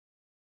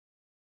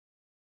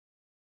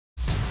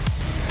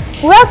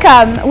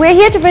Welcome! We're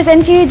here to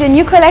present you the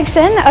new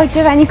collection of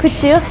JOVANI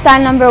Couture,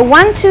 style number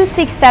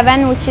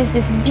 1267, which is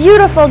this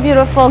beautiful,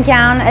 beautiful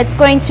gown. It's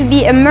going to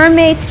be a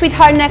mermaid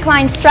sweetheart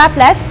neckline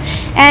strapless,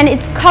 and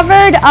it's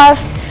covered of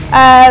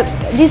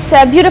this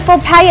beautiful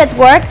paillette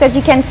work that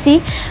you can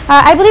see.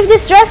 I believe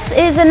this dress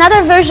is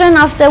another version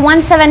of the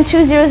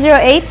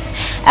 172008.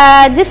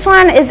 This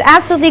one is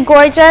absolutely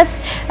gorgeous.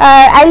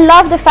 I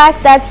love the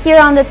fact that here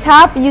on the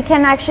top you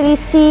can actually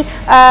see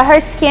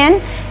her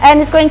skin, and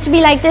it's going to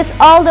be like this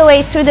all the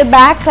way through the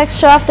back. Let's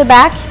show off the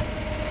back.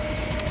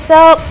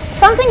 So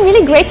something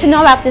really great to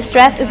know about this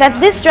dress is that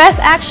this dress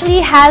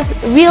actually has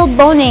real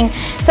boning.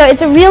 So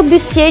it's a real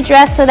bustier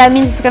dress, so that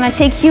means it's going to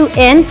take you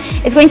in.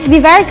 It's going to be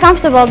very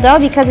comfortable though,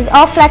 because it's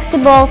all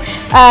flexible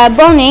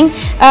boning.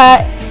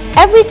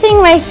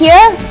 Everything right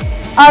here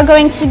are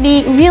going to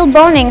be real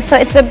boning, so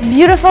it's a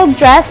beautiful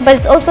dress, but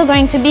it's also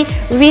going to be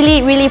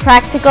really, really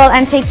practical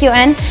and take you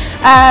in.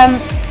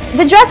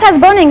 The dress has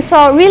boning,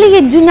 so really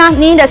you do not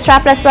need a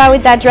strapless bra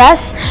with that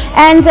dress.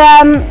 And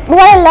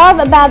what I love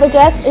about the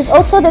dress is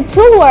also the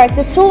tulle work.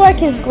 The tulle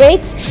work is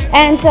great,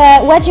 and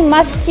what you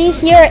must see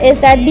here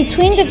is that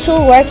between the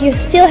tulle work you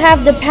still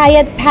have the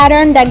paillette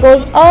pattern that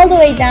goes all the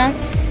way down,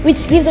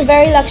 which gives a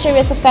very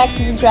luxurious effect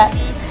to the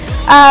dress.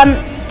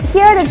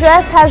 Here the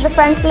dress has the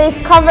French lace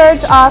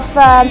covered of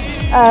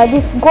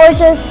this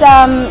gorgeous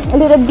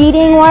little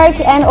beading work,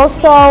 and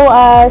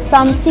also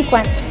some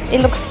sequins. It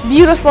looks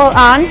beautiful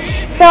on.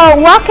 So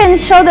walk and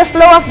show the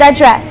flow of that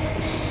dress.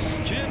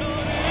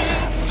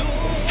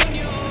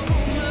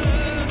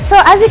 So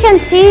as you can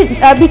see,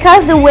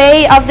 because the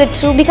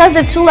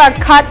tulle are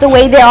cut the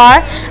way they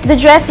are, the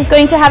dress is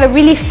going to have a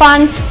really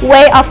fun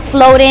way of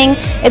floating.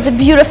 It's a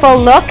beautiful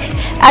look.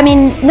 I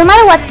mean, no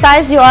matter what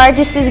size you are,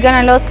 this is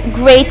gonna look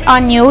great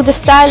on you. The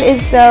style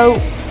is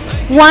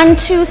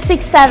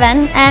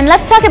 1267, and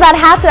let's talk about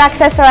how to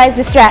accessorize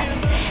this dress.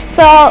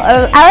 So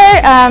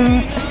our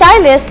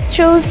stylist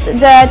chose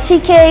the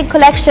TK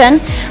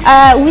collection,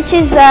 which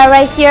is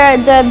right here,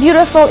 the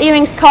beautiful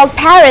earrings called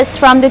Paris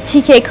from the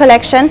TK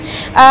collection.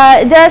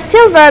 They're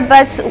silver,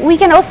 but we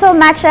can also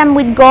match them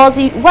with gold.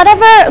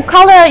 Whatever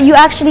color you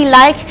actually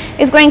like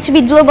is going to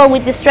be doable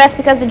with this dress,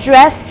 because the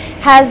dress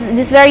has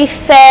this very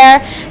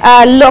fair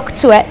look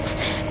to it.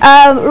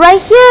 Right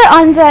here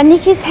on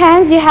Nikki's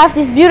hands you have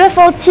this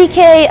beautiful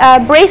TK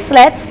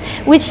bracelets,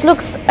 which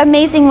looks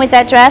amazing with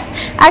that dress.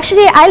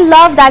 Actually, I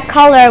love that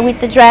color with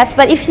the dress,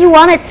 but if you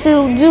wanted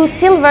to do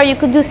silver, you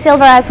could do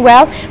silver as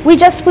well. We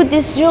just put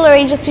this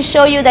jewelry just to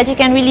show you that you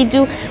can really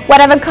do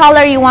whatever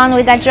color you want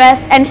with that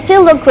dress and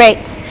still look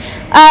great.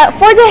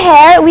 For the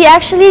hair, we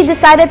actually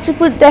decided to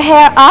put the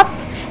hair up,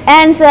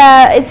 and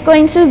it's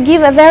going to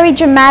give a very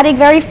dramatic,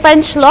 very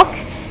French look,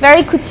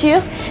 very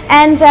couture.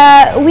 And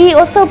we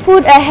also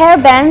put a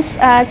hairbands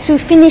to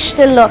finish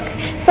the look.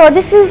 So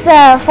this is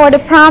for the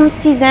prom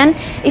season.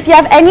 If you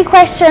have any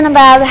question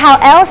about how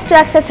else to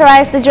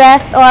accessorize the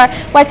dress, or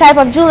what type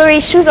of jewelry,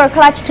 shoes or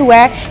clutch to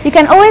wear, you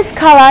can always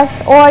call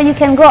us, or you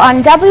can go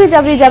on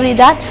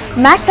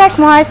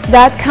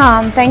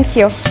www.MackTakMart.com. Thank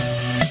you.